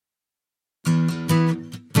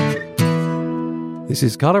This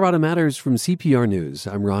is Colorado Matters from CPR News.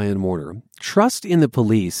 I'm Ryan Warner. Trust in the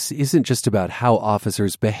police isn't just about how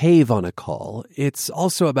officers behave on a call. It's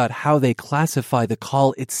also about how they classify the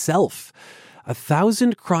call itself.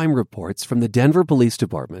 1,000 crime reports from the Denver Police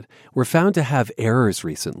Department were found to have errors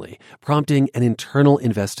recently, prompting an internal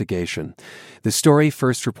investigation. The story,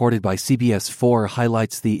 first reported by CBS 4,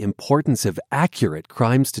 highlights the importance of accurate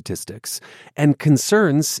crime statistics and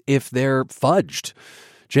concerns if they're fudged.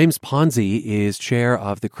 James Ponzi is chair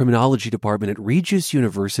of the criminology department at Regis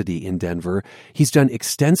University in Denver. He's done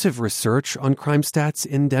extensive research on crime stats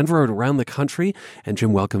in Denver and around the country. And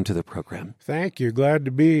Jim, welcome to the program. Thank you. Glad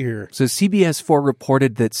to be here. So CBS 4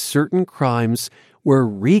 reported that certain crimes were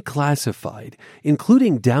reclassified,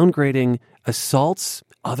 including downgrading assaults,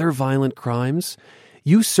 other violent crimes.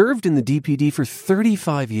 You served in the DPD for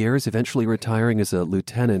 35 years, eventually retiring as a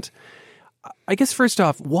lieutenant. I guess first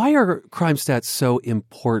off, why are crime stats so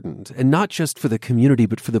important? And not just for the community,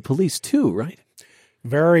 but for the police too, right?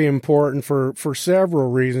 Very important for several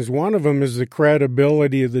reasons. One of them is the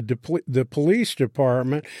credibility of the police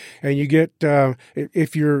department, and you get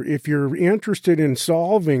if you're interested in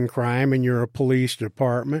solving crime and you're a police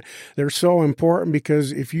department, they're so important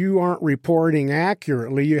because if you aren't reporting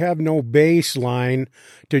accurately, you have no baseline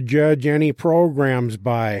to judge any programs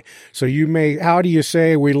by. So how do you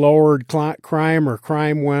say we lowered crime or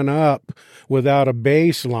crime went up without a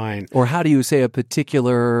baseline? Or how do you say a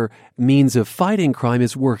particular means of fighting crime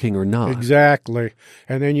is working or not? Exactly.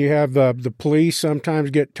 And then you have the police sometimes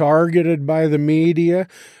get targeted by the media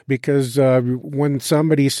because when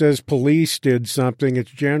somebody says police did something,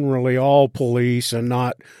 it's generally all police and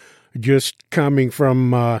not just coming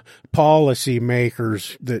from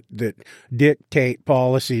policymakers that dictate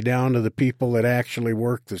policy down to the people that actually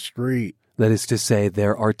work the street. That is to say,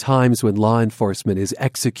 there are times when law enforcement is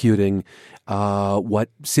executing what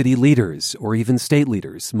city leaders or even state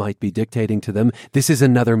leaders might be dictating to them. This is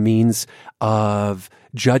another means of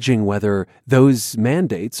judging whether those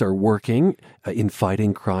mandates are working in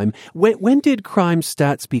fighting crime. When did crime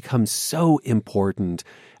stats become so important?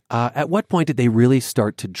 At what point did they really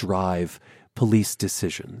start to drive police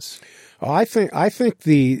decisions? I think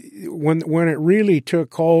when it really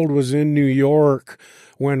took hold was in New York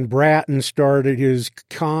when Bratton started his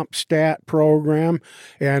CompStat program,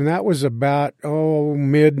 and that was about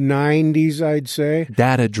mid-90s, I'd say.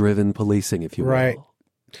 Data-driven policing, if you will. Right.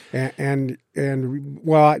 And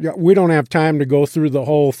well, we don't have time to go through the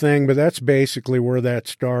whole thing, but that's basically where that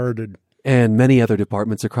started. And many other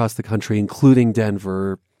departments across the country, including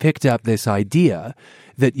Denver, picked up this idea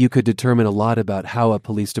that you could determine a lot about how a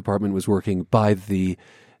police department was working by the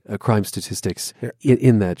crime statistics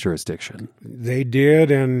in that jurisdiction. They did,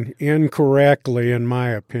 and incorrectly, in my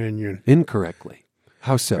opinion. Incorrectly?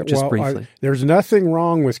 How so? Just briefly. There's nothing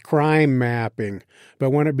wrong with crime mapping, but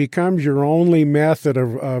when it becomes your only method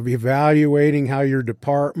of evaluating how your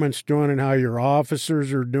department's doing and how your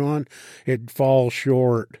officers are doing, it falls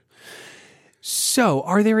short. So,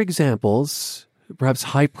 are there examples, perhaps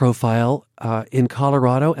high profile, in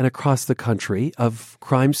Colorado and across the country of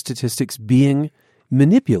crime statistics being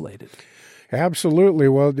manipulated? Absolutely.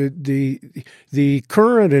 Well, the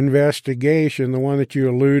current investigation, the one that you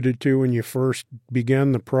alluded to when you first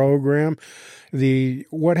began the program,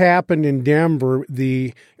 what happened in Denver,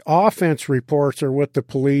 the offense reports are what the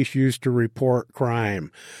police use to report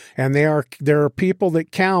crime. And there are people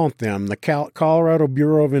that count them, the Colorado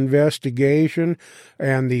Bureau of Investigation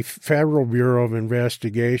and the Federal Bureau of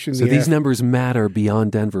Investigation. So these numbers matter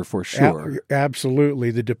beyond Denver for sure. Absolutely.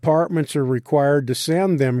 The departments are required to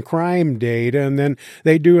send them crime data, and then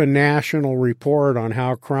they do a national report on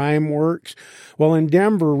how crime works. Well, in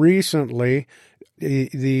Denver recently,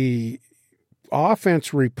 the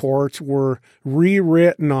offense reports were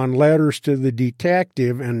rewritten on letters to the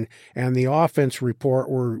detective, and the offense report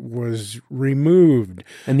was removed.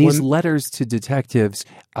 And these letters to detectives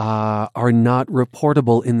are not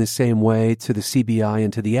reportable in the same way to the CBI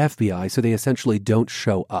and to the FBI, so they essentially don't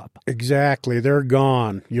show up. Exactly. They're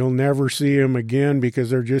gone. You'll never see them again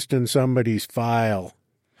because they're just in somebody's file.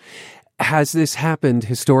 Has this happened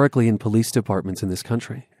historically in police departments in this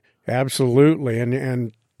country? Absolutely.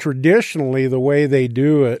 And traditionally, the way they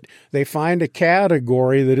do it, they find a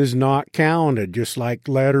category that is not counted, just like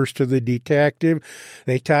letters to the detective.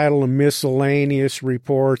 They title them miscellaneous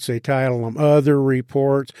reports. They title them other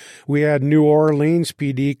reports. We had New Orleans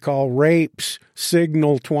PD call rapes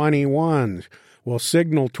Signal 21. Well,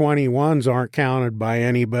 Signal 21s aren't counted by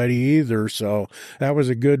anybody either, so that was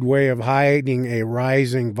a good way of hiding a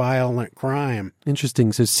rising violent crime.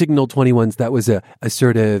 Interesting. So Signal 21s, that was a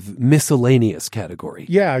sort of miscellaneous category.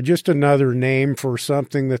 Yeah, just another name for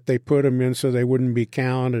something that they put them in so they wouldn't be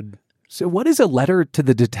counted. So what is a letter to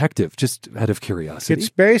the detective, just out of curiosity? It's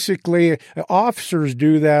basically, officers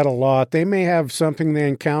do that a lot. They may have something they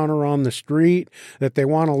encounter on the street that they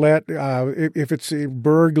want to let, if it's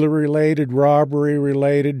burglary-related,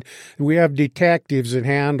 robbery-related, we have detectives that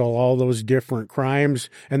handle all those different crimes,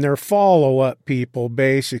 and they're follow-up people,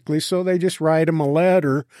 basically, so they just write them a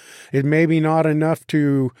letter. It may be not enough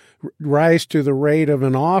to rise to the rate of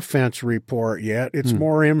an offense report yet. It's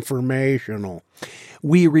more informational.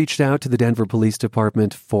 We reached out to the Denver Police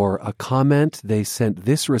Department for a comment. They sent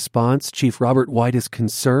this response. Chief Robert White is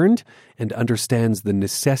concerned and understands the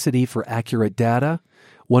necessity for accurate data.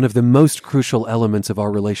 One of the most crucial elements of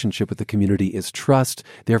our relationship with the community is trust.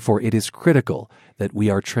 Therefore, it is critical that we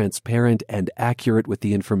are transparent and accurate with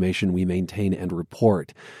the information we maintain and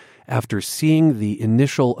report. After seeing the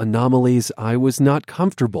initial anomalies, I was not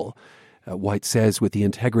comfortable, White says, with the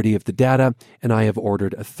integrity of the data, and I have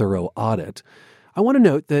ordered a thorough audit. I want to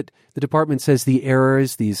note that the department says the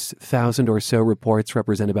errors, these 1,000 or so reports,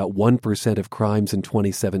 represent about 1% of crimes in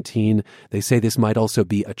 2017. They say this might also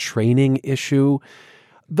be a training issue.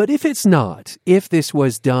 But if it's not, if this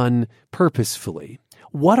was done purposefully,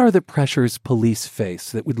 what are the pressures police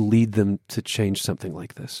face that would lead them to change something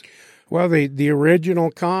like this? Well, the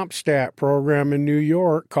original CompStat program in New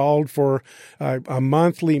York called for a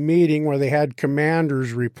monthly meeting where they had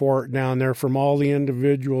commanders report down there from all the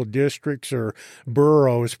individual districts or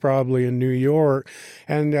boroughs probably in New York.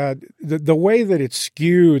 And the way that it's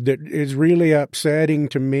skewed that is really upsetting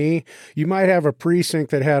to me, you might have a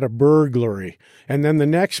precinct that had a burglary, and then the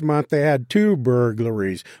next month they had 2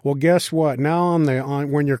 burglaries. Well, guess what? Now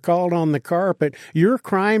when you're called on the carpet, your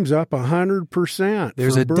crime's up 100%.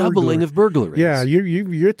 There's a doubling of burglaries. Yeah,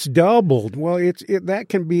 it's doubled. Well, that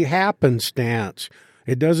can be happenstance.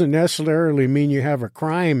 It doesn't necessarily mean you have a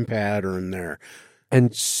crime pattern there.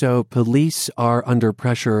 And so police are under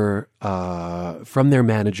pressure from their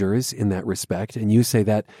managers in that respect, and you say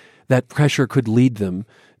that that pressure could lead them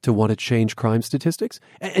to want to change crime statistics.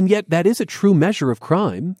 And yet that is a true measure of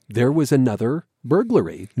crime. There was another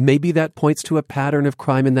burglary. Maybe that points to a pattern of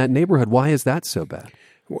crime in that neighborhood. Why is that so bad?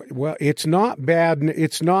 Well, it's not bad.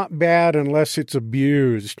 It's not bad unless it's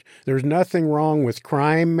abused. There's nothing wrong with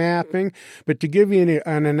crime mapping. But to give you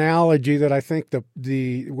an analogy that I think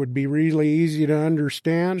would be really easy to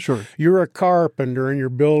understand, sure. You're a carpenter and you're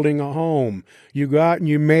building a home. You go out and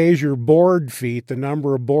you measure board feet, the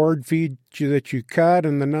number of board feet that you cut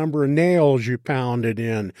and the number of nails you pounded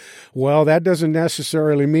in. Well, that doesn't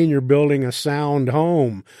necessarily mean you're building a sound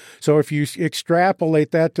home. So if you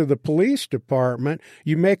extrapolate that to the police department,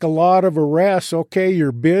 you make a lot of arrests. Okay,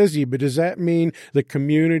 you're busy, but does that mean the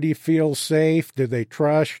community feels safe? Do they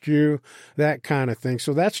trust you? That kind of thing.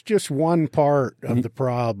 So that's just one part of the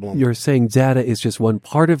problem. You're saying data is just one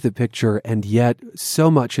part of the picture, and yet so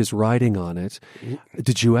much is riding on it.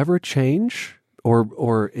 Did you ever change?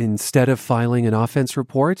 Or instead of filing an offense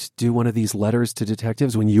report, do one of these letters to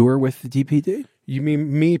detectives when you were with the DPD? You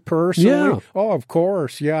mean me personally? Yeah. Oh, of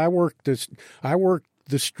course. Yeah, I worked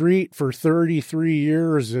the street for 33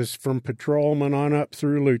 years as from patrolman on up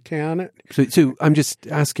through lieutenant. So I'm just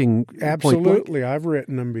asking. Absolutely. I've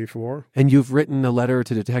written them before. And you've written a letter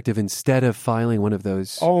to detective instead of filing one of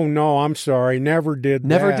those? Oh, no, I'm sorry. Never did that.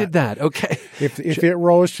 Never did that. Okay. If it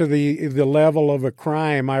rose to the level of a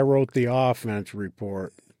crime, I wrote the offense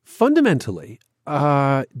report. Fundamentally,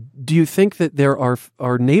 do you think that there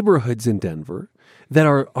are neighborhoods in Denver that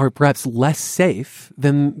are perhaps less safe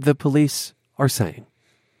than the police are saying?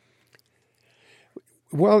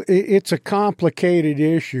 Well, it's a complicated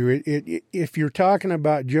issue. If you're talking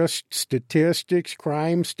about just statistics,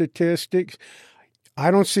 crime statistics,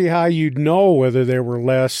 I don't see how you'd know whether they were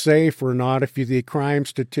less safe or not if the crime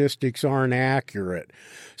statistics aren't accurate.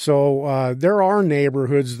 So there are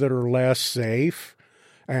neighborhoods that are less safe,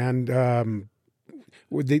 and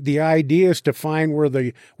the idea is to find where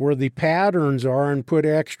the patterns are and put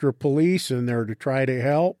extra police in there to try to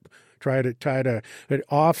help. But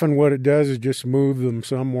often what it does is just move them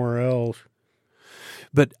somewhere else.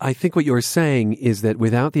 But I think what you're saying is that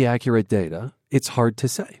without the accurate data, it's hard to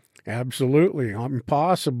say. Absolutely.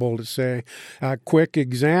 Impossible to say. A quick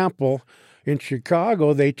example, in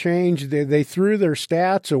Chicago, they changed, they threw their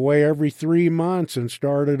stats away every 3 months and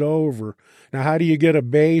started over. Now, how do you get a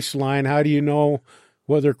baseline? How do you know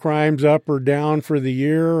whether crime's up or down for the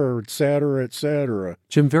year, or et cetera, et cetera?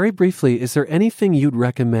 Jim, very briefly, is there anything you'd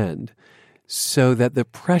recommend so that the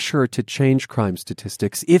pressure to change crime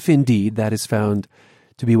statistics, if indeed that is found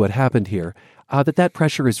to be what happened here, that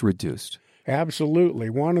pressure is reduced? Absolutely.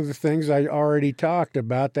 One of the things I already talked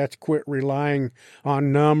about, that's quit relying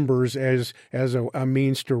on numbers as a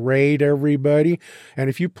means to rate everybody. And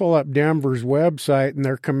if you pull up Denver's website and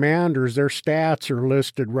their commanders, their stats are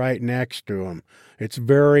listed right next to them. It's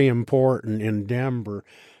very important in Denver.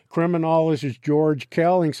 Criminologist George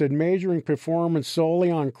Kelling said measuring performance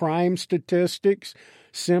solely on crime statistics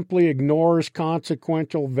simply ignores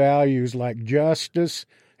consequential values like justice,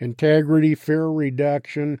 integrity, fear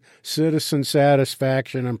reduction, citizen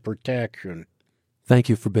satisfaction, and protection. Thank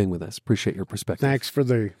you for being with us. Appreciate your perspective. Thanks for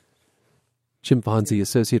the... Jim Fonzi,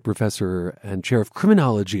 Associate Professor and Chair of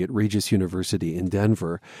Criminology at Regis University in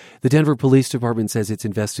Denver. The Denver Police Department says its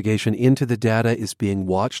investigation into the data is being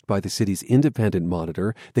watched by the city's independent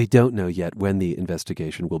monitor. They don't know yet when the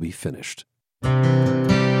investigation will be finished.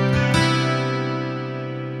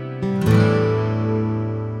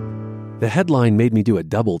 The headline made me do a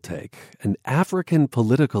double take. An African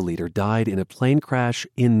political leader died in a plane crash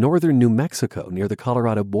in northern New Mexico near the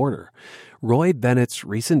Colorado border. Roy Bennett's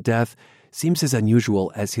recent death seems as unusual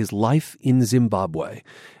as his life in Zimbabwe.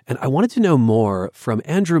 And I wanted to know more from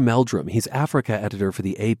Andrew Meldrum. He's Africa editor for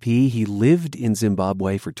the AP. He lived in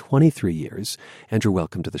Zimbabwe for 23 years. Andrew,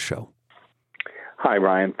 welcome to the show. Hi,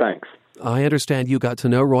 Ryan. Thanks. I understand you got to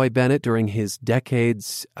know Roy Bennett during his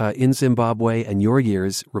decades in Zimbabwe and your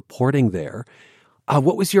years reporting there.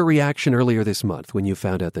 What was your reaction earlier this month when you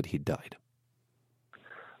found out that he'd died?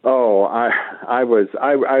 Oh, I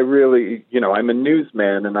really, I'm a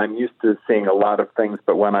newsman and I'm used to seeing a lot of things.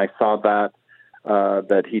 But when I saw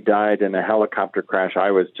that he died in a helicopter crash,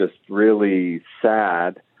 I was just really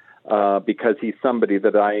sad because he's somebody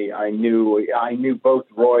that I knew both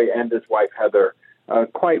Roy and his wife Heather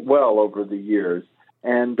quite well over the years,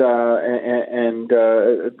 and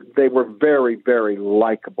they were very, very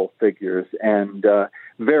likable figures and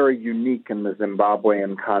very unique in the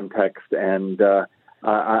Zimbabwean context. And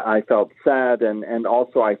I felt sad, and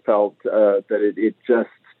also I felt that it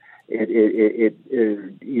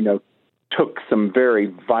took some very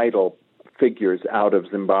vital figures out of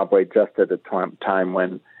Zimbabwe just at a time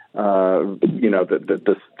when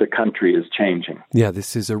the country is changing. Yeah,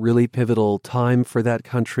 this is a really pivotal time for that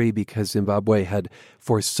country because Zimbabwe had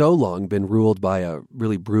for so long been ruled by a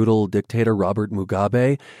really brutal dictator, Robert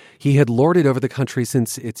Mugabe. He had lorded over the country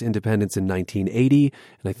since its independence in 1980,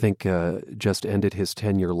 and I think just ended his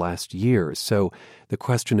tenure last year. So the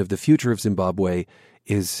question of the future of Zimbabwe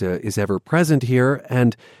is ever present here.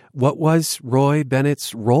 And what was Roy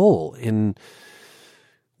Bennett's role in...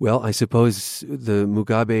 Well, I suppose the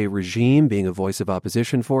Mugabe regime being a voice of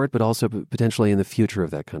opposition for it, but also potentially in the future of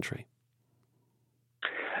that country.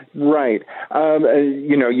 Right.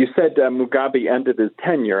 You said Mugabe ended his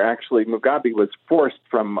tenure. Actually, Mugabe was forced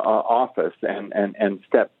from office and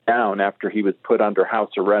stepped down after he was put under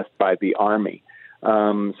house arrest by the army. It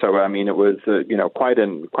was quite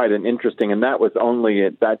an interesting, and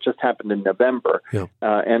that just happened in November,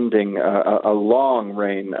 ending a long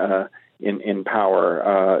reign in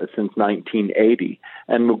power since 1980.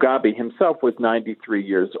 And Mugabe himself was 93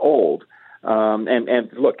 years old.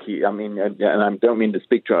 And look, and I don't mean to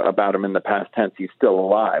speak about him in the past tense, he's still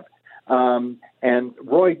alive. And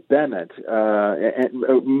Roy Bennett,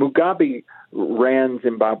 Mugabe ran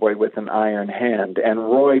Zimbabwe with an iron hand, and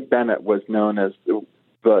Roy Bennett was known as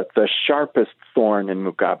the sharpest thorn in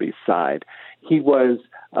Mugabe's side. He was,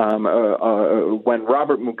 when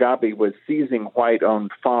Robert Mugabe was seizing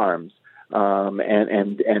white-owned farms,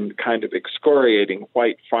 and kind of excoriating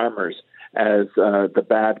white farmers as the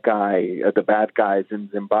bad guys in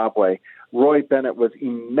Zimbabwe, Roy Bennett was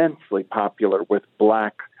immensely popular with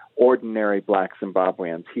ordinary black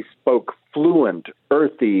Zimbabweans. He spoke fluent,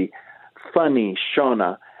 earthy, funny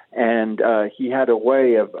Shona, and he had a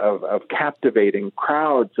way of captivating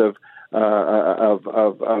crowds of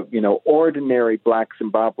ordinary black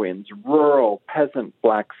Zimbabweans, rural peasant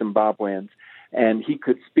black Zimbabweans. And he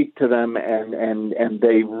could speak to them, and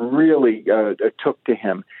they really took to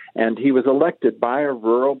him. And he was elected by a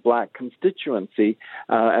rural black constituency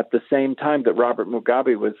at the same time that Robert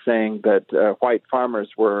Mugabe was saying that white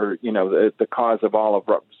farmers were, the cause of all of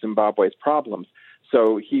Zimbabwe's problems.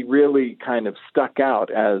 So he really kind of stuck out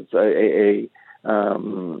as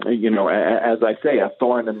as I say, a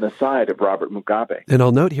thorn in the side of Robert Mugabe. And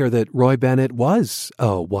I'll note here that Roy Bennett was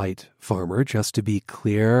a white farmer, just to be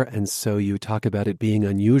clear. And so you talk about it being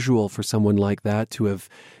unusual for someone like that to have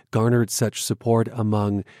garnered such support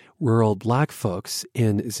among rural black folks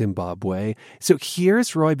in Zimbabwe. So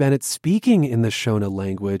here's Roy Bennett speaking in the Shona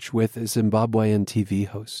language with a Zimbabwean TV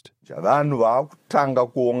host. Vanhu vakutanga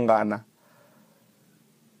kuungana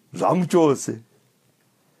zvangu chose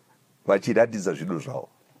vachiratidza zvinhu zvavo.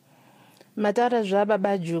 Matara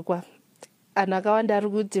zvababajukwa. Anakawanda ari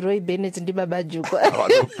kuti Roy Bennett ndibabajukwa.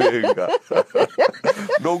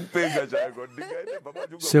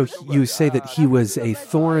 So you say that he was a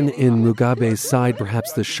thorn in Mugabe's side,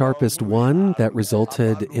 perhaps the sharpest one, that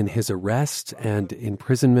resulted in his arrest and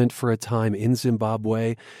imprisonment for a time in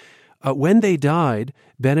Zimbabwe. When they died,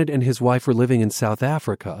 Bennett and his wife were living in South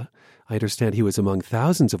Africa. I understand he was among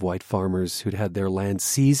thousands of white farmers who'd had their land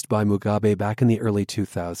seized by Mugabe back in the early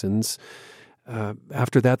 2000s.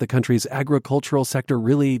 After that, the country's agricultural sector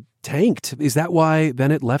really tanked. Is that why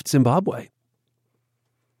Bennett left Zimbabwe?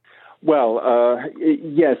 Well,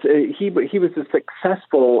 yes, he was a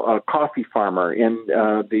successful coffee farmer in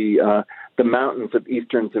the mountains of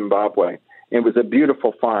eastern Zimbabwe. It was a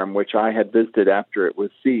beautiful farm, which I had visited after it was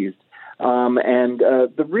seized. And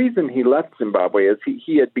the reason he left Zimbabwe is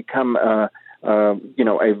he had become, a kind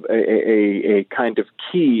of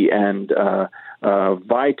key and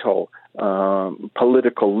vital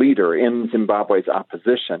political leader in Zimbabwe's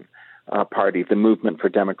opposition party, the Movement for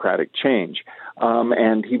Democratic Change.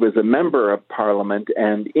 And he was a member of Parliament,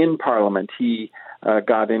 and in Parliament he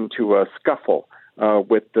got into a scuffle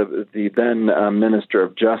with the then Minister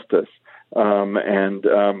of Justice.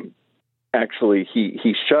 Actually,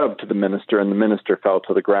 he shoved the minister, and the minister fell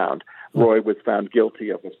to the ground. Roy was found guilty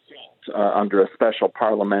of assault under a special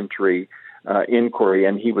parliamentary inquiry,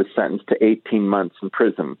 and he was sentenced to 18 months in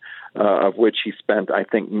prison, of which he spent, I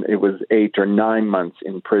think it was 8 or 9 months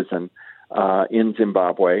in prison in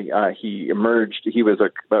Zimbabwe. He emerged, he was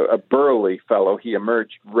a burly fellow. He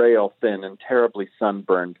emerged rail thin and terribly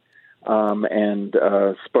sunburned, and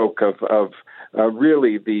spoke of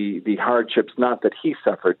really the hardships, not that he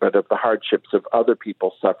suffered, but of the hardships of other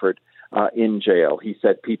people suffered in jail. He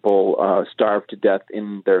said people starved to death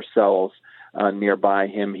in their cells nearby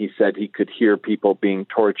him. He said he could hear people being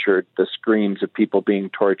tortured, the screams of people being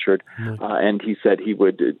tortured, and he said he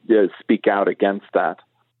would speak out against that.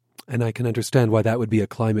 And I can understand why that would be a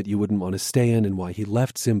climate you wouldn't want to stay in and why he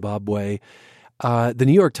left Zimbabwe. The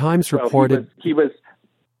New York Times reported... He was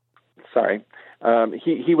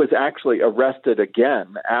actually arrested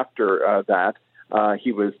again after that.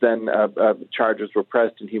 He was then, charges were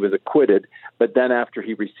pressed and he was acquitted. But then after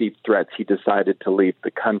he received threats, he decided to leave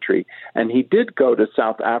the country. And he did go to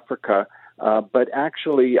South Africa, but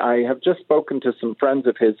actually I have just spoken to some friends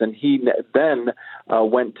of his, and he then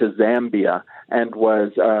went to Zambia and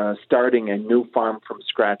was starting a new farm from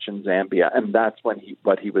scratch in Zambia. And that's what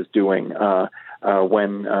he was doing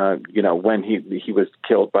when he was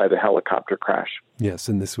killed by the helicopter crash. Yes,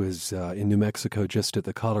 and this was in New Mexico, just at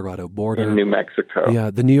the Colorado border. In New Mexico.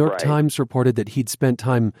 Yeah, the New York Times reported that he'd spent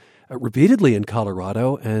time repeatedly in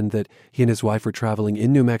Colorado and that he and his wife were traveling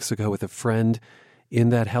in New Mexico with a friend in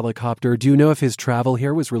that helicopter. Do you know if his travel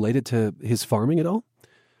here was related to his farming at all?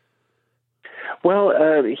 Well,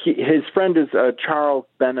 his friend is Charles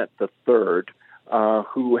Bennett III,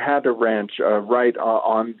 who had a ranch right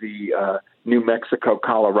on the New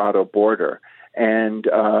Mexico-Colorado border. And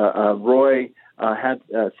Roy had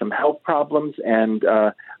some health problems, and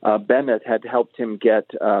Bennett had helped him get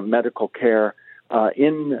medical care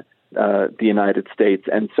in the United States.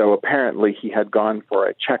 And so apparently he had gone for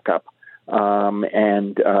a checkup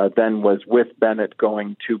and then was with Bennett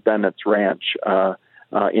going to Bennett's ranch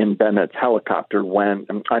in Bennett's helicopter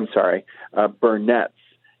Burnett's.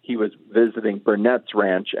 He was visiting Burnett's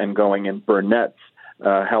ranch and going in Burnett's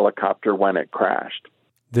helicopter when it crashed.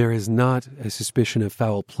 There is not a suspicion of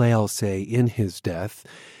foul play, I'll say, in his death.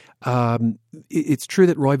 It's true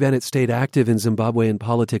that Roy Bennett stayed active in Zimbabwean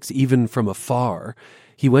politics even from afar.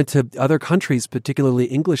 He went to other countries, particularly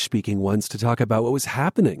English-speaking ones, to talk about what was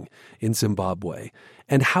happening in Zimbabwe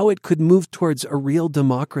and how it could move towards a real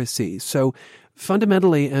democracy. So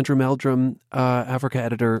fundamentally, Andrew Meldrum, Africa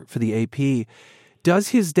editor for the AP, does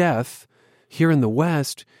his death here in the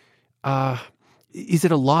West, is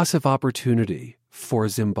it a loss of opportunity for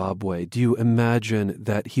Zimbabwe? Do you imagine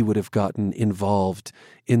that he would have gotten involved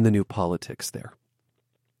in the new politics there?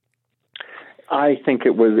 I think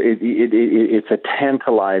it's a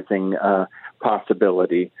tantalizing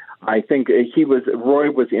possibility. I think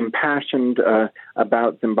Roy was impassioned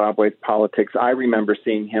about Zimbabwe's politics. I remember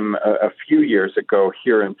seeing him a few years ago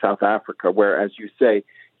here in South Africa, where, as you say,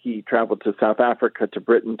 he traveled to South Africa, to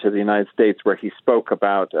Britain, to the United States, where he spoke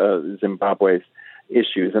about Zimbabwe's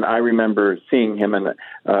issues. And I remember seeing him, and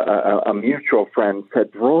a mutual friend said,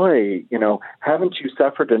 "Roy, haven't you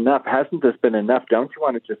suffered enough? Hasn't this been enough? Don't you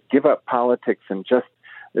want to just give up politics and just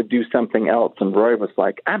do something else?" And Roy was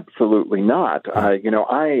like, "Absolutely not.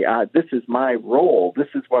 This is my role. This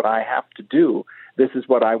is what I have to do. This is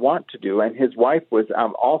what I want to do." And his wife was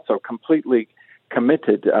also completely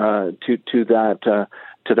committed to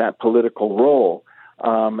that political role.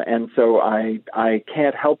 And so I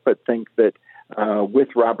can't help but think that with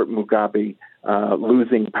Robert Mugabe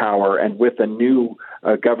losing power and with a new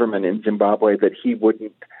government in Zimbabwe, that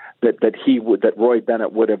Roy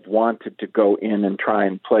Bennett would have wanted to go in and try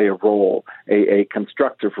and play a role, a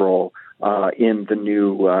constructive role in the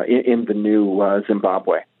new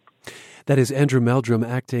Zimbabwe. That is Andrew Meldrum,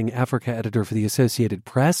 acting Africa editor for the Associated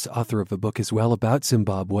Press, author of a book as well about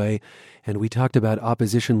Zimbabwe. And we talked about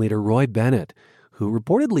opposition leader Roy Bennett, who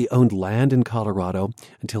reportedly owned land in Colorado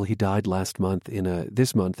until he died this month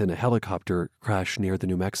in a helicopter crash near the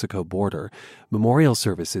New Mexico border. Memorial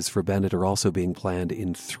services for Bennett are also being planned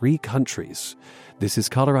in 3 countries. This is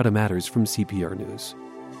Colorado Matters from CPR News.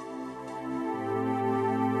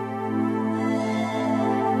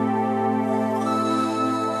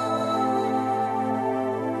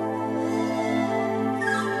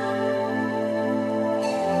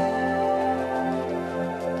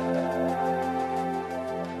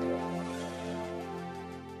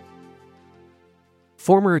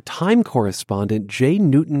 Former Time correspondent Jay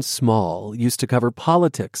Newton Small used to cover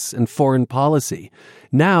politics and foreign policy.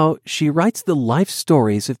 Now she writes the life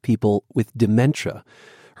stories of people with dementia.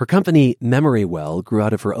 Her company, MemoryWell, grew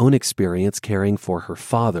out of her own experience caring for her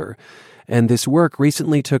father. And this work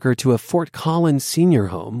recently took her to a Fort Collins senior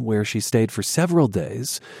home where she stayed for several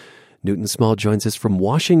days. Newton Small joins us from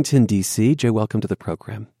Washington, D.C. Jay, welcome to the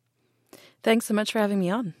program. Thanks so much for having me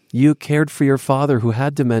on. You cared for your father who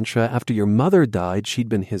had dementia after your mother died. She'd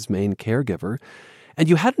been his main caregiver. And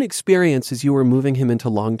you had an experience as you were moving him into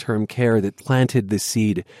long-term care that planted the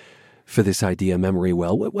seed for this idea,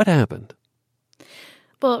 MemoryWell. What happened?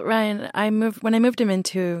 Well, Ryan, when I moved him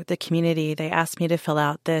into the community, they asked me to fill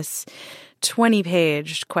out this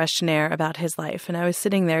 20-page questionnaire about his life. And I was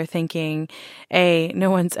sitting there thinking, A, no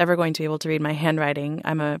one's ever going to be able to read my handwriting.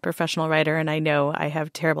 I'm a professional writer, and I know I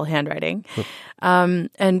have terrible handwriting.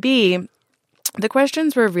 And B, the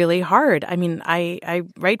questions were really hard. I mean, I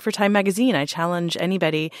write for Time magazine. I challenge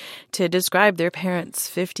anybody to describe their parents'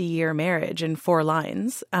 50-year marriage in 4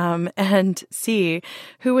 lines, and see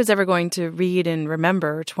who was ever going to read and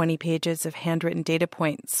remember 20 pages of handwritten data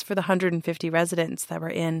points for the 150 residents that were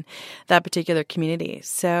in that particular community.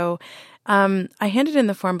 So I handed in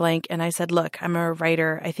the form blank and I said, look, I'm a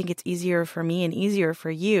writer. I think it's easier for me and easier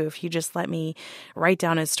for you if you just let me write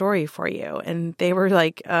down a story for you. And they were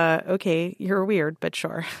like, okay, you're weird, but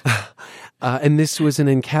sure. And this was an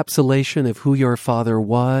encapsulation of who your father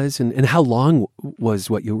was, and how long was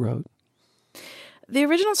what you wrote? The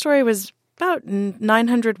original story was about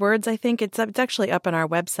 900 words, I think. It's actually up on our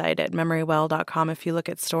website at memorywell.com if you look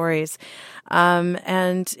at stories.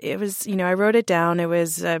 And it was, I wrote it down. It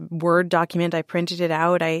was a Word document. I printed it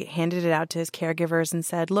out. I handed it out to his caregivers and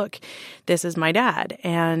said, look, this is my dad.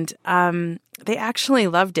 And they actually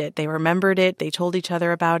loved it. They remembered it. They told each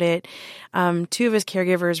other about it. 2 of his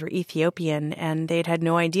caregivers were Ethiopian, and they'd had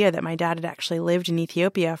no idea that my dad had actually lived in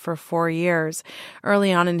Ethiopia for 4 years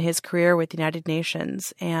early on in his career with the United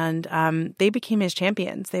Nations. And they became his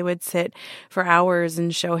champions. They would sit for hours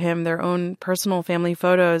and show him their own personal family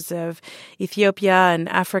photos of Ethiopia and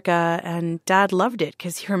Africa. And Dad loved it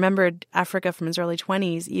because he remembered Africa from his early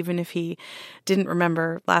 20s, even if he didn't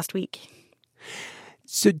remember last week.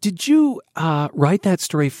 So did you write that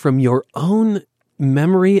story from your own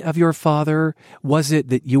memory of your father? Was it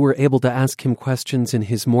that you were able to ask him questions in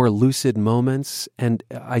his more lucid moments? And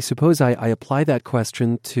I suppose I apply that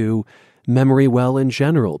question to MemoryWell in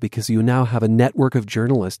general, because you now have a network of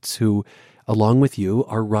journalists who, along with you,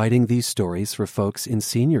 are writing these stories for folks in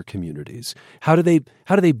senior communities. How do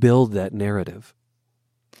they build that narrative?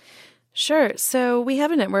 Sure. So we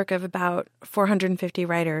have a network of about 450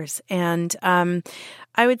 writers, and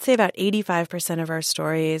I would say about 85% of our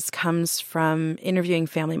stories comes from interviewing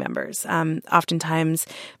family members. Oftentimes,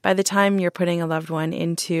 by the time you're putting a loved one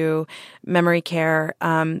into memory care,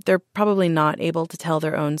 they're probably not able to tell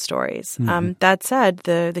their own stories. Mm-hmm. That said,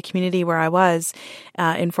 the community where I was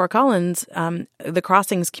in Fort Collins, the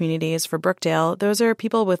Crossings communities for Brookdale, those are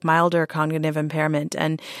people with milder cognitive impairment,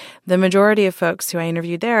 and the majority of folks who I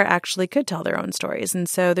interviewed there actually actually could tell their own stories. And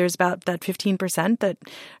so there's about that 15% that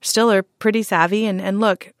still are pretty savvy. And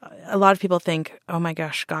look, a lot of people think, oh my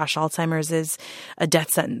gosh, Alzheimer's is a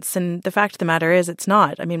death sentence. And the fact of the matter is it's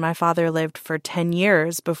not. I mean, my father lived for 10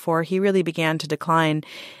 years before he really began to decline.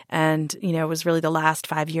 And, it was really the last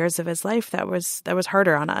 5 years of his life that was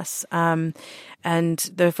harder on us. And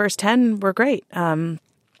the first 10 were great.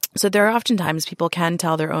 So there are oftentimes people can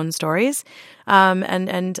tell their own stories, but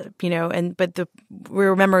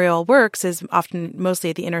where memory well works is often mostly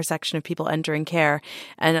at the intersection of people entering care,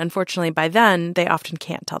 and unfortunately by then they often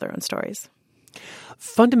can't tell their own stories.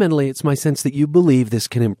 Fundamentally, it's my sense that you believe this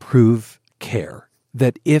can improve care.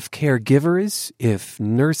 That if caregivers, if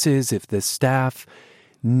nurses, if the staff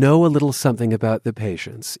know a little something about the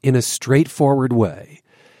patients in a straightforward way,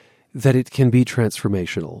 that it can be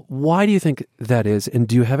transformational. Why do you think that is? And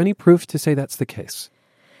do you have any proof to say that's the case?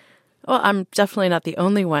 Well, I'm definitely not the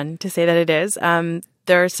only one to say that it is.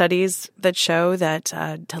 There are studies that show that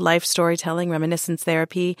life storytelling, reminiscence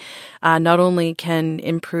therapy, not only can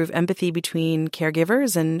improve empathy between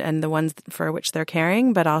caregivers and the ones for which they're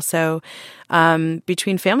caring, but also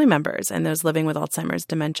between family members and those living with Alzheimer's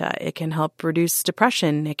dementia. It can help reduce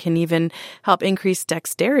depression. It can even help increase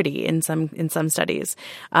dexterity in some studies.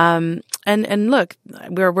 And look,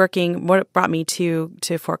 we're working. What brought me to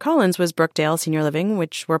Fort Collins was Brookdale Senior Living,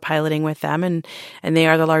 which we're piloting with them, and they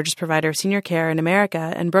are the largest provider of senior care in America.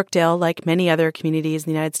 And Brookdale, like many other communities in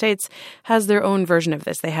the United States, has their own version of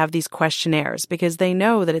this. They have these questionnaires because they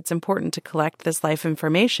know that it's important to collect this life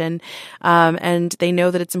information, and they know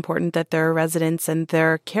that it's important that their residents and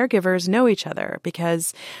their caregivers know each other,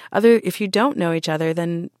 because if you don't know each other,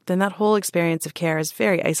 then that whole experience of care is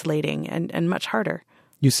very isolating and much harder.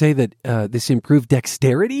 You say that this improved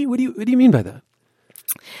dexterity? What do you mean by that?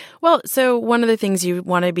 Well, so one of the things you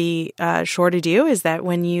want to be sure to do is that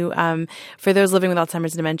when you, for those living with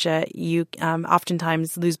Alzheimer's dementia, you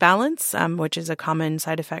oftentimes lose balance, which is a common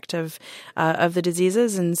side effect of the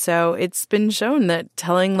diseases. And so it's been shown that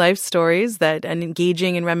telling life stories and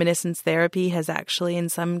engaging in reminiscence therapy has actually, in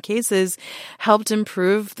some cases, helped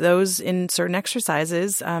improve those in certain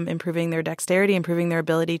exercises, improving their dexterity, improving their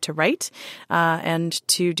ability to write and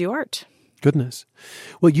to do art. Goodness.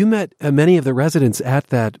 Well, you met many of the residents at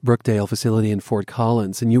that Brookdale facility in Fort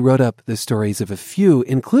Collins, and you wrote up the stories of a few,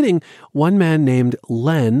 including one man named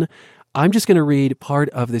Len. I'm just going to read part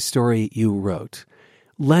of the story you wrote.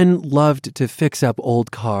 Len loved to fix up old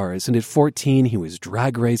cars, and at 14, he was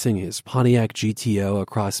drag racing his Pontiac GTO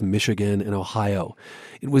across Michigan and Ohio.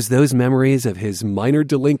 It was those memories of his minor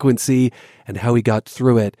delinquency and how he got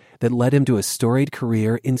through it that led him to a storied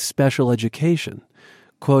career in special education.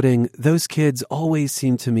 Quoting, "Those kids always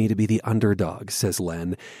seemed to me to be the underdog," says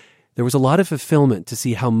Len. There was a lot of fulfillment to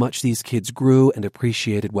see how much these kids grew and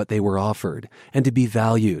appreciated what they were offered, and to be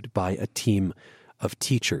valued by a team of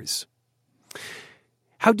teachers.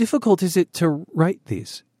 How difficult is it to write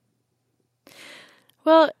these?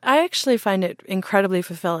 Well, I actually find it incredibly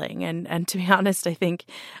fulfilling. And to be honest, I think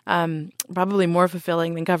probably more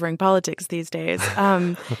fulfilling than covering politics these days.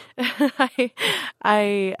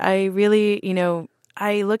 I really,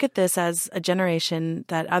 I look at this as a generation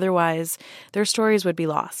that otherwise their stories would be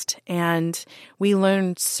lost. And we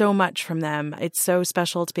learn so much from them. It's so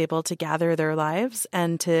special to be able to gather their lives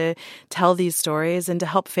and to tell these stories and to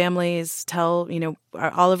help families tell,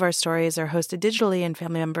 all of our stories are hosted digitally, and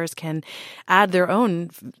family members can add their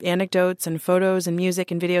own anecdotes and photos and music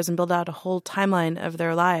and videos and build out a whole timeline of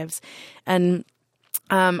their lives. And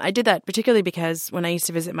I did that particularly because when I used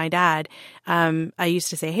to visit my dad, I used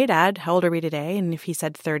to say, "Hey, Dad, how old are we today?" And if he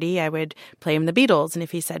said 30, I would play him the Beatles. And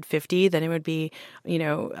if he said 50, then it would be,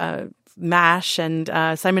 MASH and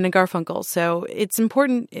Simon and Garfunkel. So it's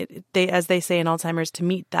important, as they say in Alzheimer's, to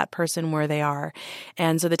meet that person where they are.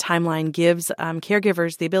 And so the timeline gives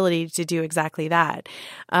caregivers the ability to do exactly that.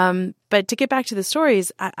 But to get back to the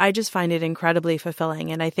stories, I just find it incredibly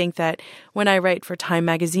fulfilling. And I think that when I write for Time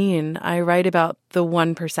magazine, I write about the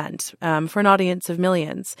 1% for an audience of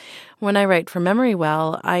millions. When I write for Memory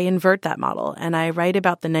Well, I invert that model and I write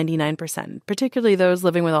about the 99%, particularly those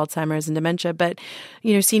living with Alzheimer's and dementia. But,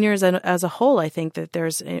 seniors as a whole, I think that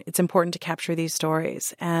it's important to capture these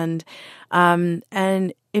stories. And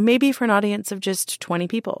it may be for an audience of just 20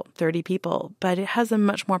 people, 30 people, but it has a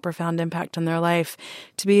much more profound impact on their life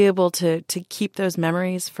to be able to keep those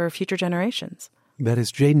memories for future generations. That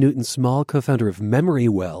is Jay Newton-Small, co-founder of Memory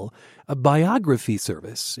Well, a biography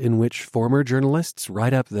service in which former journalists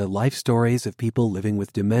write up the life stories of people living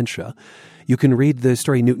with dementia. You can read the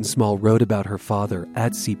story Newton-Small wrote about her father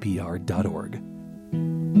at CPR.org.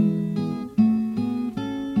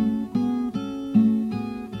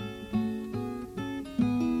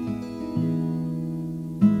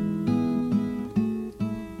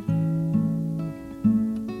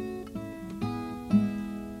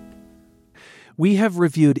 We have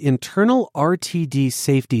reviewed internal RTD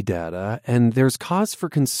safety data, and there's cause for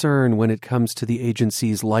concern when it comes to the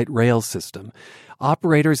agency's light rail system.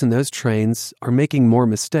 Operators in those trains are making more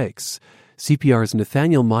mistakes. CPR's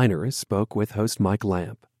Nathaniel Miner spoke with host Mike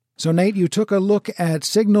Lamp. So, Nate, you took a look at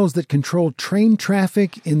signals that control train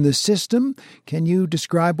traffic in the system. Can you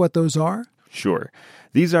describe what those are? Sure.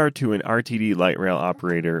 These are to an RTD light rail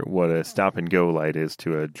operator what a stop-and-go light is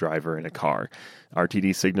to a driver in a car.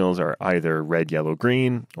 RTD signals are either red, yellow,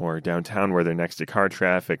 green, or downtown where they're next to car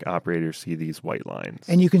traffic, operators see these white lines.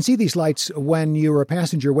 And you can see these lights when you're a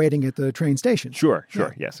passenger waiting at the train station. Sure.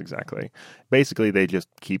 Yes, exactly. Basically, they just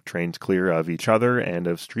keep trains clear of each other and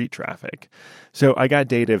of street traffic. So I got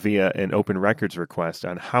data via an open records request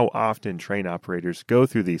on how often train operators go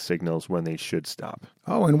through these signals when they should stop.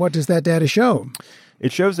 Oh, and what does that data show?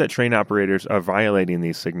 It shows that train operators are violating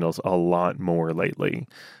these signals a lot more lately.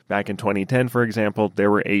 Back in 2010, for example, there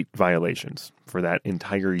were 8 violations for that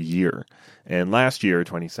entire year. And last year,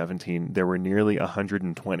 2017, there were nearly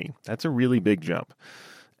 120. That's a really big jump.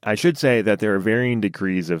 I should say that there are varying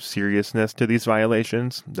degrees of seriousness to these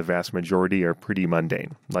violations. The vast majority are pretty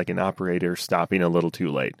mundane, like an operator stopping a little too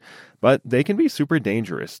late. But they can be super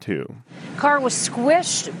dangerous, too. Car was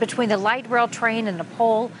squished between the light rail train and a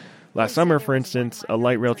pole. Last summer, for instance, a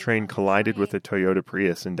light rail train collided with a Toyota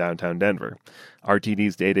Prius in downtown Denver.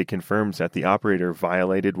 RTD's data confirms that the operator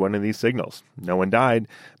violated one of these signals. No one died,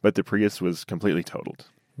 but the Prius was completely totaled.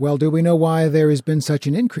 Well, do we know why there has been such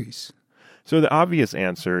an increase? So the obvious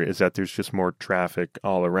answer is that there's just more traffic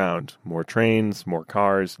all around. More trains, more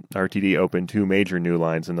cars. RTD opened 2 major new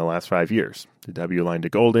lines in the last 5 years, the W line to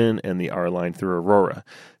Golden and the R line through Aurora.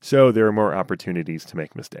 So there are more opportunities to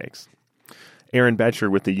make mistakes. Aaron Betcher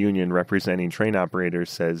with the union representing train operators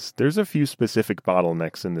says there's a few specific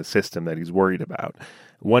bottlenecks in the system that he's worried about.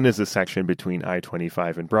 One is the section between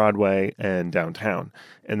I-25 and Broadway and downtown,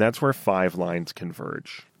 and that's where 5 lines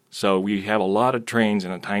converge. So we have a lot of trains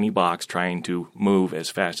in a tiny box trying to move as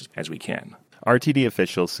fast as we can. RTD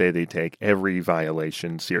officials say they take every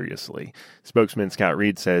violation seriously. Spokesman Scott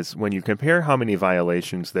Reed says when you compare how many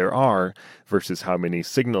violations there are versus how many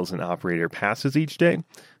signals an operator passes each day,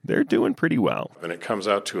 they're doing pretty well. And it comes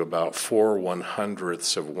out to about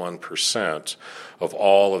 0.04% of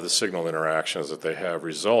all of the signal interactions that they have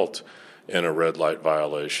result in a red light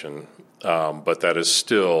violation, but that is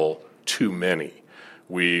still too many.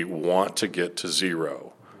 We want to get to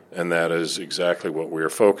 0, and that is exactly what we are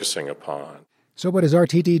focusing upon. So what is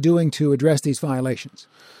RTD doing to address these violations?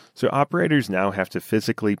 So operators now have to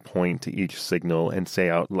physically point to each signal and say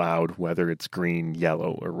out loud whether it's green,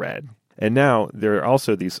 yellow, or red. And now there are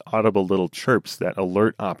also these audible little chirps that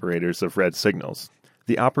alert operators of red signals.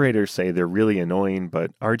 The operators say they're really annoying,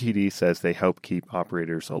 but RTD says they help keep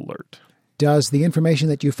operators alert. Does the information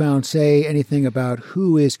that you found say anything about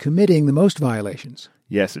who is committing the most violations?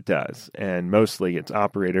 Yes, it does. And mostly it's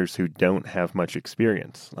operators who don't have much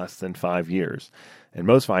experience, less than 5 years. And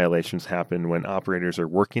most violations happen when operators are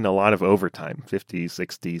working a lot of overtime, 50,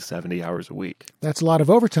 60, 70 hours a week. That's a lot of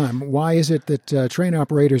overtime. Why is it that train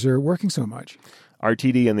operators are working so much?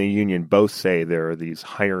 RTD and the union both say there are these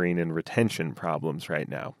hiring and retention problems right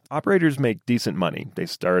now. Operators make decent money. They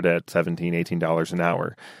start at $17, $18 an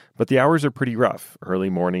hour. But the hours are pretty rough,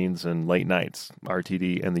 early mornings and late nights.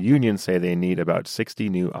 RTD and the union say they need about 60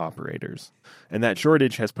 new operators. And that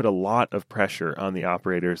shortage has put a lot of pressure on the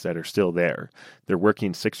operators that are still there. They're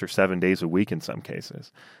working 6 or 7 days a week in some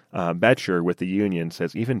cases. Betcher with the union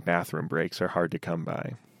says even bathroom breaks are hard to come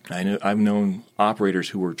by. I've known operators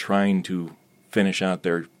who were trying to finish out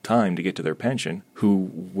their time to get to their pension who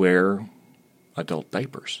wear adult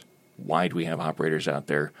diapers. Why do we have operators out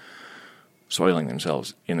there soiling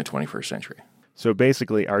themselves in the 21st century? So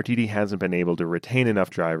basically, RTD hasn't been able to retain enough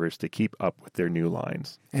drivers to keep up with their new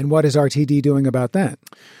lines. And what is RTD doing about that?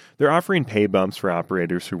 They're offering pay bumps for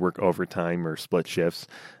operators who work overtime or split shifts,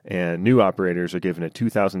 and new operators are given a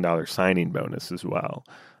 $2,000 signing bonus as well.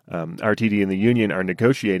 RTD and the union are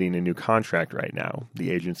negotiating a new contract right now.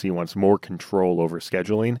 The agency wants more control over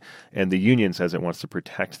scheduling, and the union says it wants to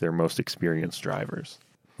protect their most experienced drivers.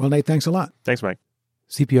 Well, Nate, thanks a lot. Thanks, Mike.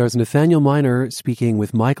 CPR's Nathaniel Miner speaking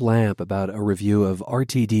with Mike Lamp about a review of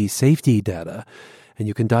RTD safety data. And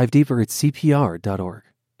you can dive deeper at cpr.org.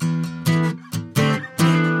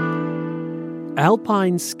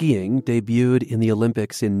 Alpine skiing debuted in the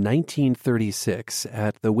Olympics in 1936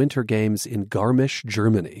 at the Winter Games in Garmisch,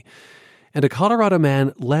 Germany. And a Colorado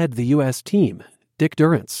man led the U.S. team, Dick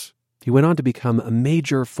Durrance. He went on to become a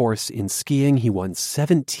major force in skiing. He won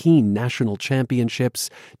 17 national championships,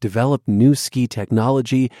 developed new ski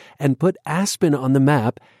technology, and put Aspen on the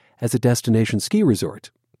map as a destination ski resort.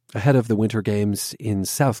 Ahead of the Winter Games in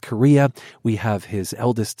South Korea, we have his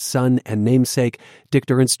eldest son and namesake, Dick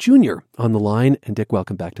Durrance Jr., on the line. And Dick,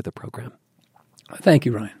 welcome back to the program. Thank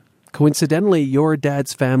you, Ryan. Coincidentally, your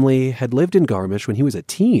dad's family had lived in Garmisch when he was a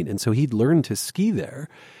teen, and so he'd learned to ski there.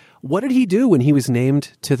 What did he do when he was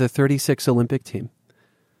named to the 36 Olympic team?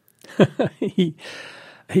 He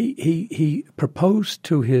proposed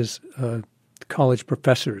to his college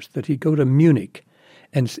professors that he go to Munich,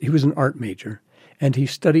 and he was an art major, and he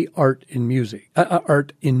study art in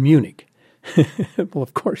Munich. Well,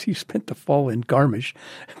 of course, he spent the fall in Garmisch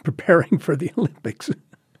preparing for the Olympics.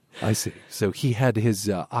 I see. So he had his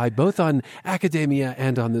eye both on academia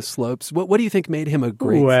and on the slopes. What do you think made him a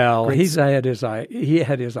great? Well, he had his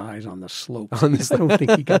eyes on the slopes. I don't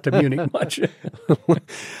think he got to Munich much.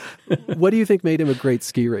 What do you think made him a great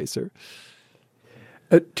ski racer?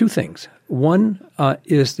 Two things. One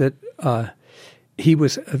is that he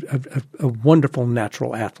was a wonderful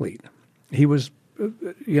natural athlete. He was,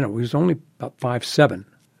 he was only about 5'7",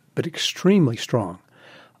 but extremely strong,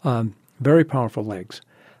 very powerful legs.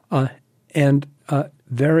 And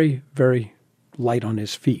very, very light on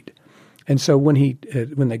his feet. And so when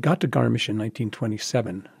they got to Garmisch in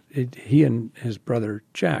 1927, he and his brother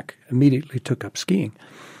Jack immediately took up skiing.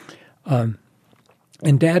 And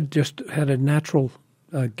Dad just had a natural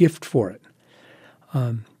gift for it.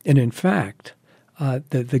 And in fact,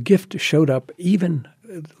 the gift showed up even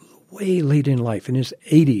way late in life. In his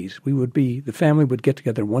 80s, the family would get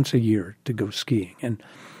together once a year to go skiing.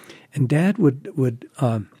 And Dad would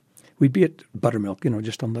we'd be at Buttermilk,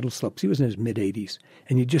 just on little slopes. He was in his mid-80s,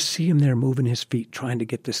 and you'd just see him there moving his feet, trying to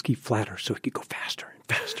get the ski flatter so he could go faster and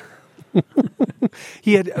faster.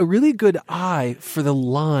 He had a really good eye for the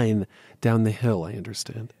line down the hill, I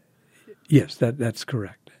understand. Yes, that's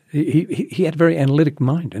correct. He had a very analytic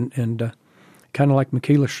mind, and kind of like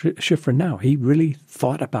Michaela Schifrin now. He really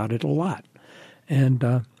thought about it a lot. And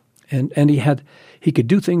he could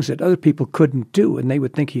do things that other people couldn't do, and they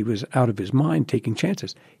would think he was out of his mind taking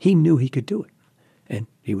chances. He knew he could do it, and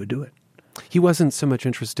he would do it. He wasn't so much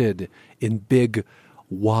interested in big,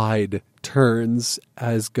 wide turns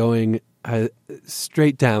as going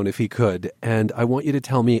straight down if he could. And I want you to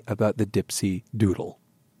tell me about the Dipsy Doodle.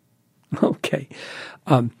 Okay.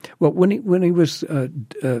 Well, when he was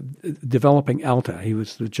developing Alta, he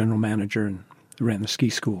was the general manager and ran the ski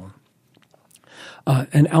school.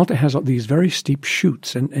 And Alta has these very steep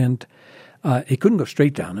chutes, and he couldn't go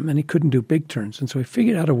straight down them, and he couldn't do big turns. And so he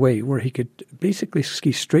figured out a way where he could basically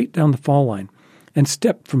ski straight down the fall line and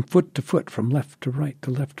step from foot to foot, from left to right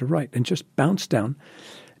to left to right, and just bounce down,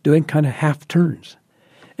 doing kind of half turns.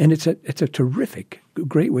 And it's a terrific,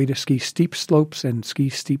 great way to ski steep slopes and ski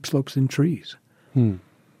steep slopes in trees.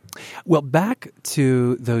 Well, back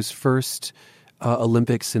to those first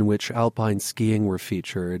Olympics in which alpine skiing were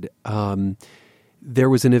featured,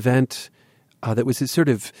 there was an event that was a sort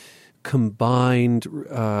of combined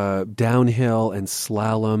downhill and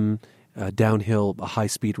slalom. Downhill, a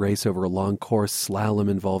high-speed race over a long course, slalom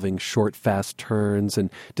involving short, fast turns.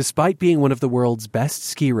 And despite being one of the world's best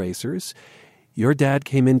ski racers, your dad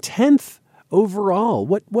came in 10th overall.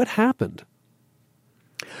 What happened?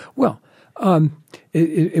 Well,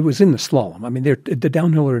 it was in the slalom. I mean, the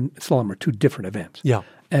downhill and slalom are two different events. Yeah.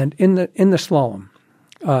 And in the slalom,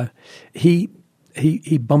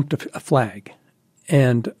 he bumped a flag,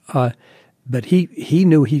 and but he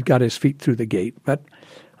knew he got his feet through the gate, but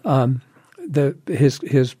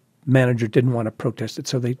his manager didn't want to protest it,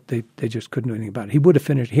 so they just couldn't do anything about it. He would have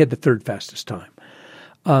finished. He had the third fastest time.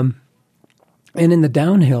 And in the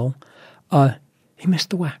downhill, he missed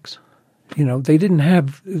the wax. They didn't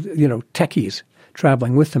have, techies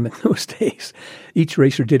traveling with them in those days. Each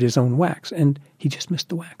racer did his own wax, and he just missed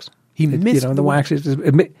the wax. He missed the wax.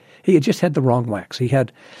 He had just had the wrong wax. He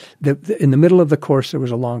had in the middle of the course, there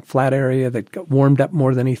was a long flat area that got warmed up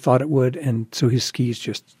more than he thought it would, and so his skis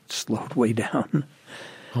just slowed way down.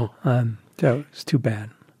 Oh. So it's too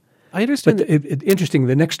bad. I understand. But interesting.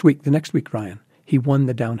 The next week, Ryan, he won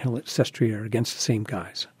the downhill at Sestriere against the same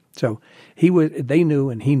guys. So they knew,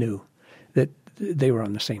 and he knew that they were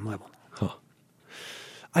on the same level. Huh.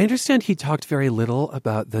 I understand he talked very little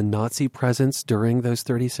about the Nazi presence during those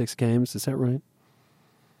 36 games. Is that right?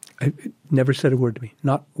 It never said a word to me.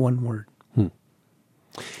 Not one word.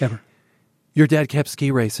 Ever. Your dad kept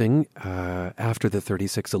ski racing after the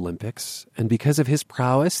 36 Olympics, and because of his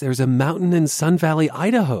prowess, there's a mountain in Sun Valley,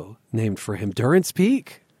 Idaho, named for him, Durrance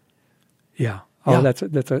Peak. Yeah. Oh, yeah.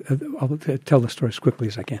 I'll tell the story as quickly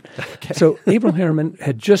as I can. Okay. So Averell Harriman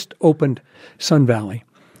had just opened Sun Valley,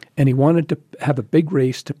 and he wanted to have a big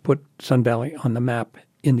race to put Sun Valley on the map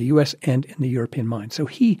in the U.S. and in the European mind. So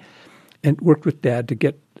he worked with Dad to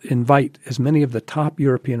get invite as many of the top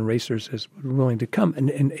European racers as were willing to come.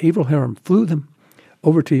 And Averell Harriman flew them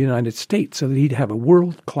over to the United States so that he'd have a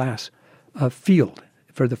world-class field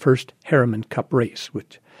for the first Harriman Cup race.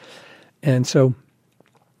 And so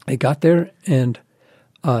they got there, and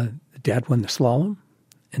Dad won the slalom,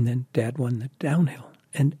 and then Dad won the downhill.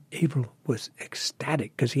 And Averell was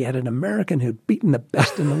ecstatic because he had an American who'd beaten the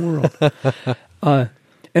best in the world.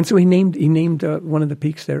 And so he named one of the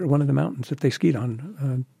peaks there, one of the mountains that they skied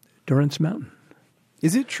on, Durance Mountain.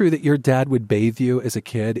 Is it true that your dad would bathe you as a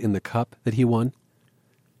kid in the cup that he won?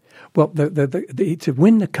 Well, to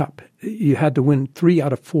win the cup, you had to win 3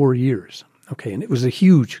 out of 4 years. Okay, and it was a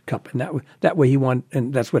huge cup, and that way he won,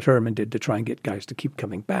 and that's what Harriman did to try and get guys to keep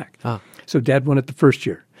coming back. So Dad won it the first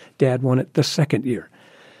year. Dad won it the second year.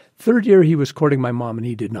 Third year, he was courting my mom, and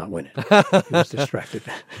he did not win it. He was distracted.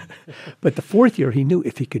 But the fourth year, he knew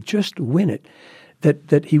if he could just win it,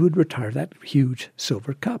 that he would retire that huge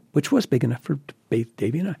silver cup, which was big enough for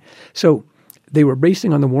Davey and I. So they were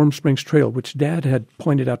racing on the Warm Springs Trail, which Dad had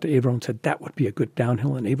pointed out to Averell and said, that would be a good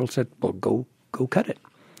downhill. And Averell said, well, go cut it.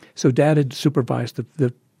 So Dad had supervised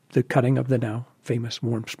the cutting of the now famous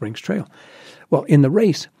Warm Springs Trail. Well, in the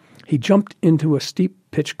race, he jumped into a steep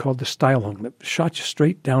pitch called the Steilhorn that shot you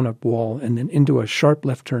straight down a wall and then into a sharp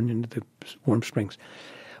left turn into the Warm Springs.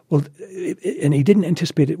 Well, and he didn't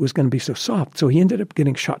anticipate it was going to be so soft, so he ended up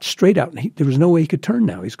getting shot straight out, and there was no way he could turn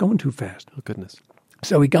now. He's going too fast. Oh, goodness.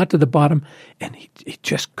 So he got to the bottom, and he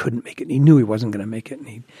just couldn't make it. He knew he wasn't going to make it, and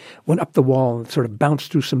he went up the wall and sort of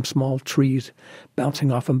bounced through some small trees,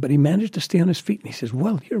 bouncing off them. But he managed to stay on his feet, and he says,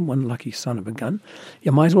 well, you're one lucky son of a gun.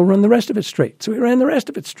 You might as well run the rest of it straight. So he ran the rest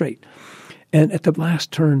of it straight. And at the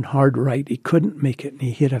last turn, hard right, he couldn't make it, and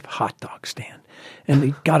he hit a hot dog stand. And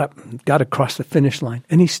he got up and got across the finish line,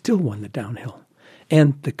 and he still won the downhill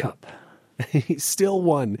and the cup. He still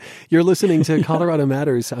won. You're listening to Colorado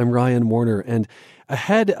Matters. I'm Ryan Warner, and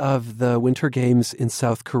ahead of the Winter Games in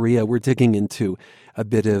South Korea, we're digging into a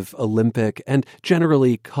bit of Olympic and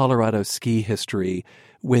generally Colorado ski history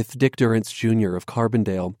with Dick Durance Jr. of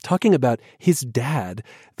Carbondale, talking about his dad,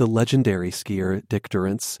 the legendary skier Dick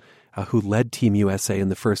Durance, who led Team USA in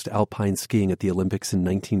the first alpine skiing at the Olympics in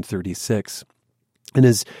 1936. And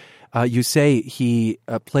as you say, he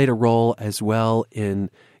played a role as well in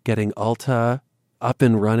getting Alta up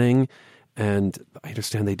and running. And I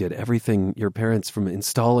understand they did everything, your parents, from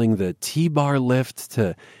installing the T-bar lift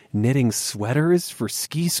to knitting sweaters for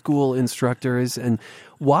ski school instructors. And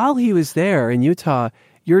while he was there in Utah,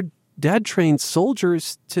 your dad trained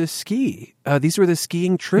soldiers to ski. These were the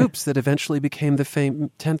skiing troops that eventually became the famed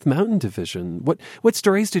 10th Mountain Division. What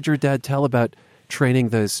stories did your dad tell about training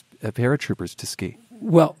those paratroopers to ski?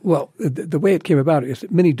 Well, the way it came about is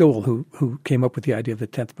that Minnie Dole, who came up with the idea of the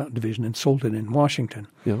 10th Mountain Division and sold it in Washington,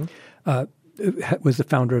 was the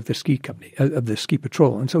founder of the ski company, of the ski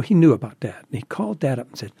patrol. And so he knew about Dad. And he called Dad up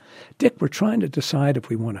and said, Dick, we're trying to decide if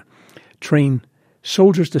we want to train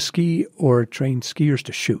soldiers to ski or train skiers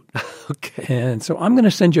to shoot. Okay. And so I'm going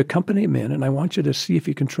to send you a company of men, and I want you to see if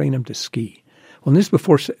you can train them to ski. Well, and this is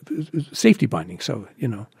before safety binding, so,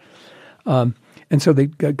 and so they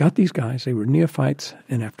got these guys. They were neophytes,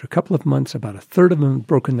 and after a couple of months, about a third of them had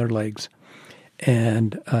broken their legs.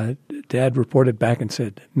 And Dad reported back and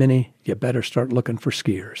said, Minnie, you better start looking for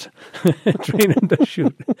skiers. Train them to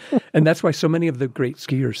shoot. And that's why so many of the great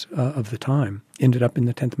skiers of the time ended up in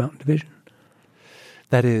the 10th Mountain Division.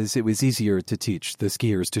 That is, it was easier to teach the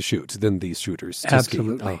skiers to shoot than these shooters to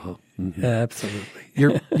Absolutely. ski. Mm-hmm.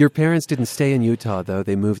 Absolutely. Your parents didn't stay in Utah, though.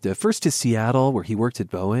 They moved first to Seattle, where he worked at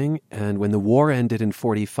Boeing. And when the war ended in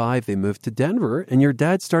 1945, they moved to Denver. And your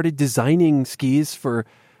dad started designing skis for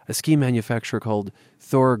a ski manufacturer called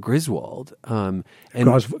Thor Griswold.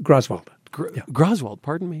 Groswald. Groswald,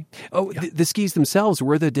 pardon me. Oh, yeah. The skis themselves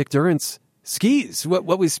were the Dick Durance skis.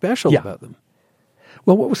 What was special about them?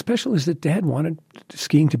 Well, what was special is that Dad wanted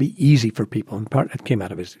skiing to be easy for people, and part that came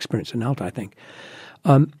out of his experience in Alta, I think.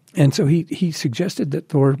 And so he suggested that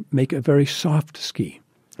Thor make a very soft ski,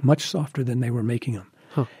 much softer than they were making them.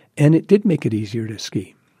 Huh. And it did make it easier to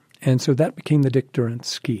ski. And so that became the Dick Durance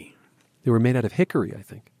ski. They were made out of hickory, I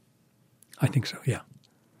think. I think so, yeah.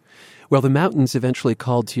 Well, the mountains eventually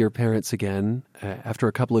called to your parents again. After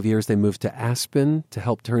a couple of years, they moved to Aspen to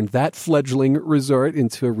help turn that fledgling resort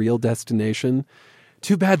into a real destination.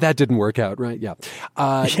 Too bad that didn't work out, right? Yeah.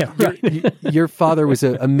 Right. Your father was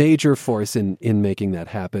a major force in making that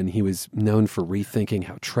happen. He was known for rethinking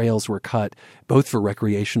how trails were cut, both for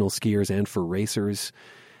recreational skiers and for racers.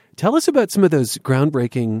 Tell us about some of those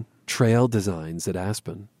groundbreaking trail designs at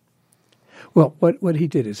Aspen. Well, what he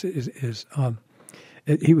did is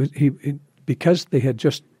because they had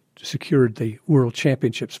just secured the World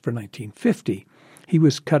Championships for 1950, he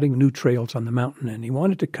was cutting new trails on the mountain, and he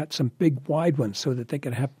wanted to cut some big, wide ones so that they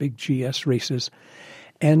could have big GS races,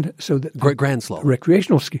 and so that Grand Slalom,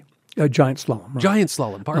 recreational ski. Giant slalom. Right? Giant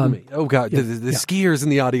slalom, pardon me. Oh, God. The skiers in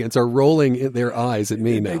the audience are rolling their eyes at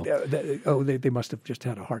me now. They must have just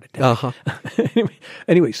had a heart attack.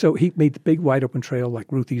 Anyway, so he made the big wide open trail like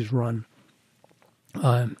Ruthie's Run.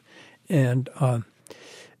 So that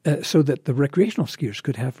the recreational skiers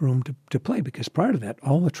could have room to play, because prior to that,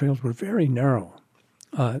 all the trails were very narrow.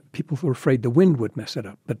 People were afraid the wind would mess it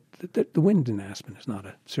up, but the wind in Aspen is not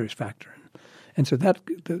a serious factor. And so that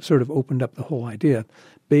sort of opened up the whole idea,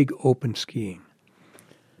 big open skiing.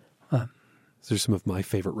 Those are some of my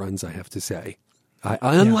favorite runs, I have to say.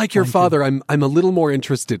 Unlike your father, I'm a little more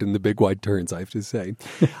interested in the big wide turns, I have to say.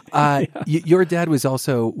 Your dad was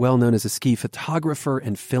also well known as a ski photographer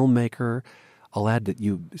and filmmaker. I'll add that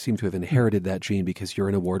you seem to have inherited that gene because you're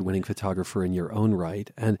an award-winning photographer in your own right.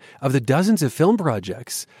 And of the dozens of film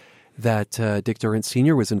projects that Dick Durrance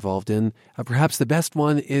Sr. was involved in, perhaps the best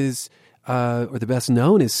one is, or the best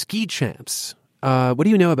known is Ski Champs. What do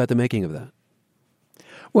you know about the making of that?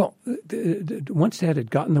 Well, once Dad had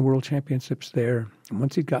gotten the World Championships there, and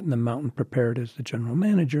once he'd gotten the mountain prepared as the general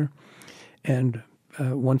manager, and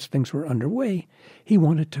once things were underway, he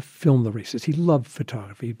wanted to film the races. He loved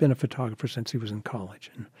photography. He'd been a photographer since he was in college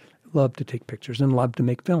and loved to take pictures and loved to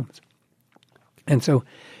make films. And so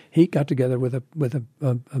he got together with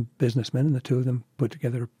a businessman, and the two of them put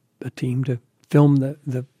together a team to film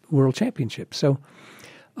the World Championships. So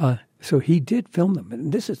he did film them.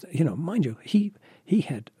 And this is, mind you, he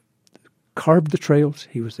had carved the trails.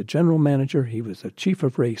 He was the general manager. He was the chief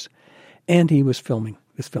of race, and he was filming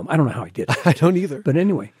this film. I don't know how he did it. I don't either. But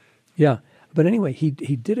anyway, yeah. But anyway, he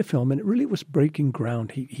did a film, and it really was breaking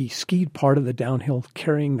ground. He skied part of the downhill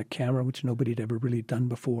carrying the camera, which nobody had ever really done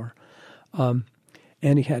before. And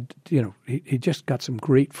he had, he just got some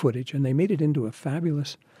great footage, and they made it into a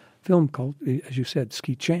fabulous film called, as you said,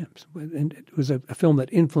 Ski Champs. And it was a film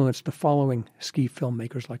that influenced the following ski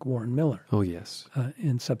filmmakers like Warren Miller. Oh, yes.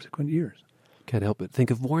 In subsequent years. Can't help but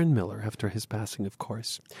think of Warren Miller after his passing, of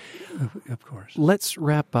course. Of course. Let's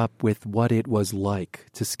wrap up with what it was like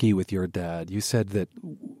to ski with your dad. You said that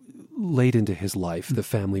late into his life, the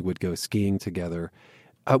family would go skiing together.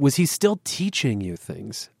 Was he still teaching you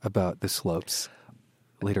things about the slopes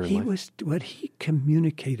later in life? What he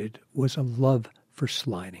communicated was a love for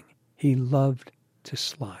sliding. He loved to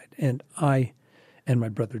slide. And I and my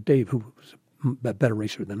brother Dave, who was a better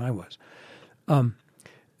racer than I was,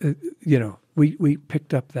 we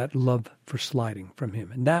picked up that love for sliding from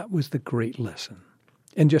him. And that was the great lesson.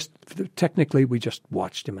 And just technically, we just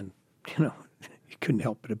watched him and, you couldn't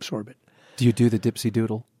help but absorb it. Do you do the Dipsy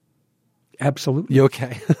Doodle? Absolutely. You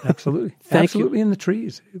okay? Absolutely. Absolutely in the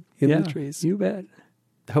trees. In the trees. You bet.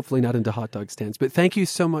 Hopefully not into hot dog stands. But thank you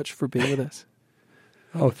so much for being with us.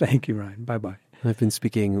 Oh, thank you, Ryan. Bye-bye. I've been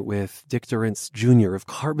speaking with Dick Durrance Jr. of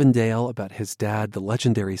Carbondale about his dad, the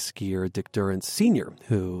legendary skier Dick Durrance Sr.,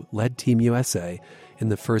 who led Team USA in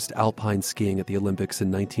the first alpine skiing at the Olympics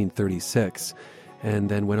in 1936, and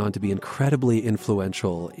then went on to be incredibly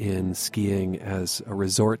influential in skiing as a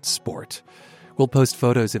resort sport. We'll post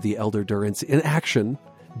photos of the elder Durrance in action,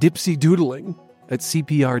 dipsy doodling, at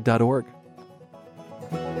CPR.org.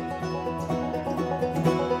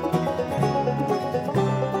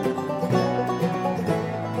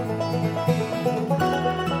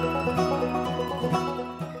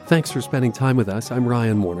 Thanks for spending time with us. I'm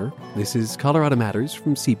Ryan Warner. This is Colorado Matters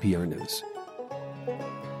from CPR News.